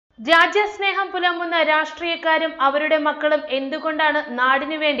രാജ്യസ്നേഹം പുലമ്പുന്ന രാഷ്ട്രീയക്കാരും അവരുടെ മക്കളും എന്തുകൊണ്ടാണ്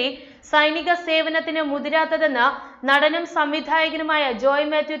നാടിനു വേണ്ടി സൈനിക സേവനത്തിന് മുതിരാത്തതെന്ന് നടനും സംവിധായകനുമായ ജോയ്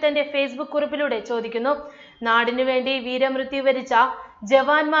മാത്യു തന്റെ ഫേസ്ബുക്ക് കുറിപ്പിലൂടെ ചോദിക്കുന്നു. നാടിനു വേണ്ടി വീരമൃത്യു വരിച്ച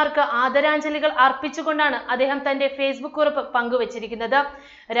ജവാന്മാർക്ക് ആദരാഞ്ജലികൾ അർപ്പിച്ചുകൊണ്ടാണ് അദ്ദേഹം തന്റെ ഫേസ്ബുക്ക് കുറിപ്പ് പങ്കുവച്ചിരിക്കുന്നത്.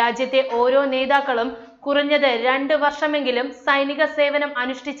 രാജ്യത്തെ ഓരോ നേതാക്കളും കുറഞ്ഞത് 2 വർഷമെങ്കിലും സൈനിക സേവനം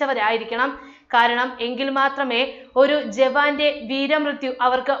അനുഷ്ഠിച്ചവരായിരിക്കണം. കാരണം എങ്കിൽ മാത്രമേ ഒരു ജവാന്റെ വീരമൃത്യു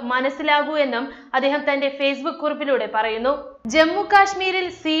അവർക്ക് മനസ്സിലാകൂ എന്നും അദ്ദേഹം തന്റെ ഫേസ്ബുക്ക് കുറിപ്പിലൂടെ പറയുന്നു. ജമ്മു കാശ്മീരിൽ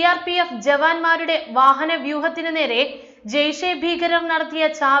CRPF ജവാന്മാരുടെ വാഹന വ്യൂഹത്തിനു നേരെ ജെയ്ഷെ ഭീകരർ നടത്തിയ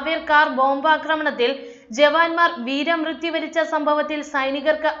ചാവേർ കാർ ബോംബാക്രമണത്തിൽ ജവാന്മാർ വീരമൃത്യു വരിച്ച സംഭവത്തിൽ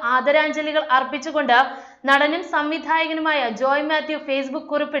സൈനികർക്ക് ആദരാഞ്ജലികൾ അർപ്പിച്ചുകൊണ്ട് നടനും സംവിധായകനുമായ ജോയ് മാത്യു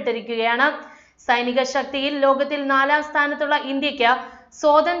ഫേസ്ബുക്ക് കുറിപ്പിട്ടിരിക്കുകയാണ്. സൈനിക ശക്തിയിൽ ലോകത്തിൽ 4ാം സ്ഥാനത്തുള്ള ഇന്ത്യക്ക്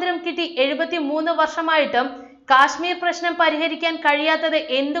സ്വാതന്ത്ര്യം കിട്ടി 73 വർഷമായിട്ടും കാശ്മീർ പ്രശ്നം പരിഹരിക്കാൻ കഴിയാത്തത്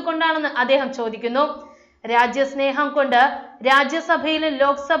എന്തുകൊണ്ടാണെന്ന് അദ്ദേഹം ചോദിക്കുന്നു. രാജ്യസ്നേഹം കൊണ്ട് രാജ്യസഭയിലും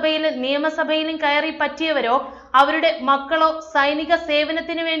ലോക്സഭയിലും നിയമസഭയിലും കയറി പറ്റിയവരോ അവരുടെ മക്കളോ സൈനിക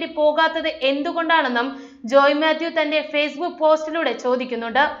സേവനത്തിന് വേണ്ടി പോകാത്തത് എന്തുകൊണ്ടാണെന്നും ജോയ് മാത്യു തന്റെ ഫേസ്ബുക്ക് പോസ്റ്റിലൂടെ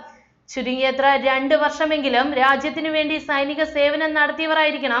ചോദിക്കുന്നുണ്ട്. ചുരുങ്ങിയത്ര 2 വർഷമെങ്കിലും രാജ്യത്തിനു വേണ്ടി സൈനിക സേവനം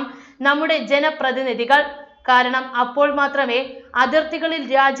നടത്തിയവരായിരിക്കണം നമ്മുടെ ജനപ്രതിനിധികൾ. കാരണം അപ്പോൾ മാത്രമേ അതിർത്തികളിൽ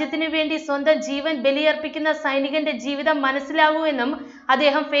രാജ്യത്തിനു വേണ്ടി സ്വന്തം ജീവൻ ബലിയർപ്പിക്കുന്ന സൈനികന്റെ ജീവിതം മനസ്സിലാകൂ എന്നും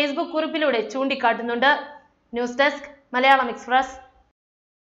അദ്ദേഹം Facebook കുറിപ്പിലൂടെ ചൂണ്ടിക്കാട്ടുന്നുണ്ട്. News desk Malayalam express.